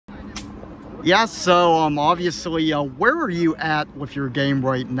Yeah, so obviously, where are you at with your game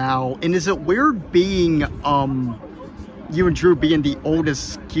right now? And is it weird being you and Drew being the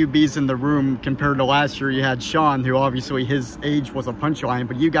oldest QBs in the room compared to last year? You had Sean, who obviously his age was a punchline,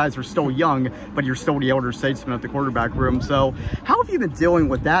 but you guys are still young, but you're still the elder statesman at the quarterback room. So how have you been dealing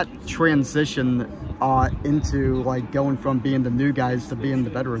with that transition into like going from being the new guys to being the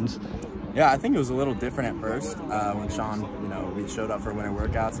veterans? Yeah, I think it was a little different at first when Sean, we showed up for winter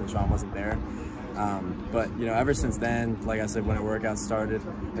workouts and Sean wasn't there. But, ever since then, like I said, when our workouts started,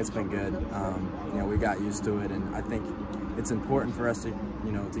 it's been good. We got used to it, and I think it's important for us to,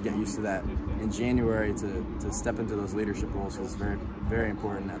 to get used to that in January to step into those leadership roles, because it's very, very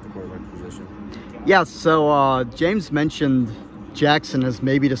important at the quarterback position. Yeah, so James mentioned Jackson is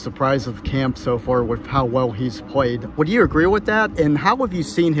maybe the surprise of camp so far with how well he's played. Would you agree with that? And how have you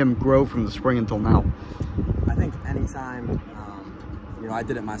seen him grow from the spring until now? I think anytime, I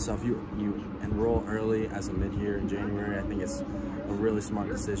did it myself. You enroll early as a mid-year in January. I think it's a really smart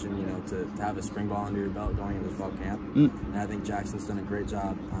decision, to have a spring ball under your belt going into fall camp. And I think Jackson's done a great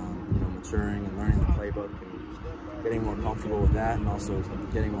job, maturing and learning the playbook and getting more comfortable with that, and also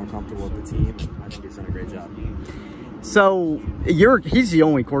getting more comfortable with the team. I think he's done a great job. So he's the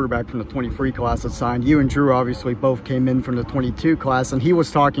only quarterback from the 23 class that signed. You and Drew obviously both came in from the 22 class, and he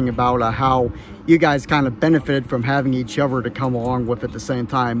was talking about how you guys kind of benefited from having each other to come along with at the same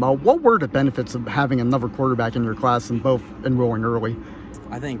time. What were the benefits of having another quarterback in your class and both enrolling early?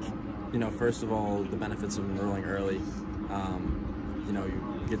 I think, first of all, the benefits of enrolling early,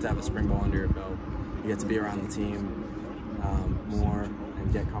 you get to have a spring ball under your belt. You get to be around the team more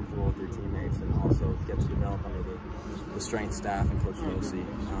and get comfortable with your teammates, and also get to develop under the strength staff and Coach Wilsey.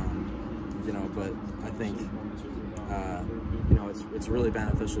 But I think, it's really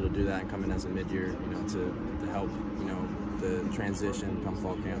beneficial to do that and come in as a mid-year, to help, the transition come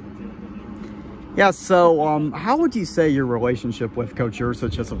fall camp. Yeah, so how would you say your relationship with Coach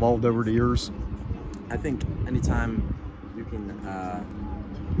Ursich has evolved over the years? I think anytime you can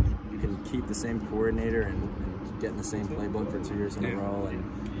keep the same coordinator and get in the same playbook for 2 years in a row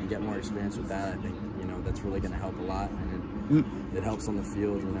and get more experience with that, I think, that's really going to help a lot. And it helps on the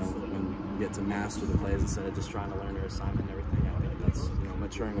field, when you get to master the plays instead of just trying to learn your assignment and everything. I think that's,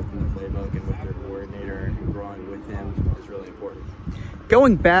 maturing within the playbook and with your coordinator and growing with him is really important.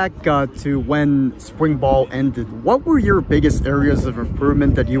 Going back to when spring ball ended, what were your biggest areas of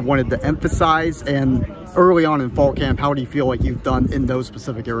improvement that you wanted to emphasize? And early on in fall camp, how do you feel like you've done in those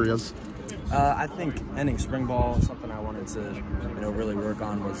specific areas? I think ending spring ball, something I wanted to, really work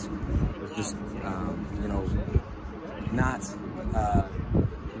on was just, not,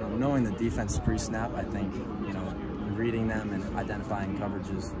 knowing the defense pre-snap. I think, reading them and identifying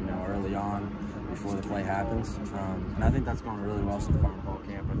coverages, early on before the play happens. And I think that's going really well so far in fall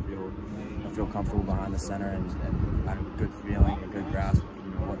camp. I feel comfortable behind the center and I have a good feeling, a good grasp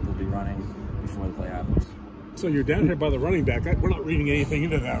of, what they'll be running before the play happens. So you're down here by the running back. We're not reading anything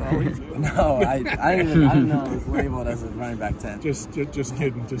into that, are we? No, I didn't know it was labeled as a running back 10. Just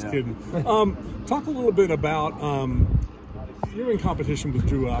kidding, kidding. Talk a little bit about, you're in competition with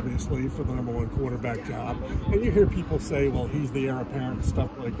Drew, obviously, for the #1 quarterback job. And you hear people say, well, he's the heir apparent and stuff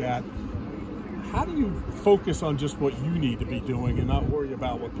like that. How do you focus on just what you need to be doing and not worry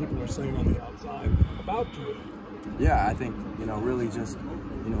about what people are saying on the outside about Drew? Yeah, I think, really just,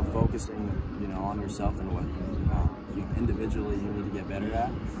 focusing, on yourself and what individually you need to get better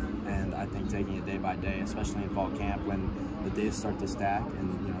at. And I think taking it day by day, especially in fall camp when the days start to stack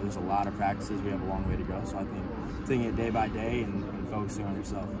and, there's a lot of practices, we have a long way to go. So I think taking it day by day and focusing on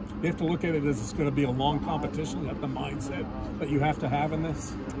yourself. You have to look at it as it's going to be a long competition. That's the mindset that you have to have in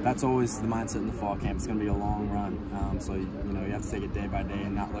this. That's always the mindset in the fall camp. It's going to be a long run. So, you have to take it day by day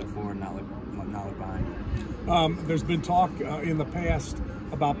and not look forward, not look behind. There's been talk in the past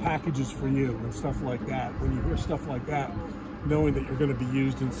about packages for you and stuff like that. When you hear stuff like that, knowing that you're going to be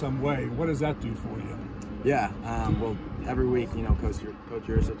used in some way, what does that do for you? Yeah, well, every week, Coach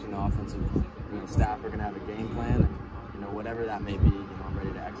Ursich and the offensive staff are going to have a game plan, and whatever that may be, I'm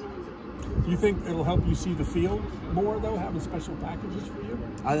ready to execute it. Do you think it'll help you see the field more, though, having special packages for you?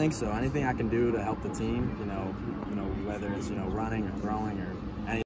 I think so. Anything I can do to help the team, whether it's running or throwing or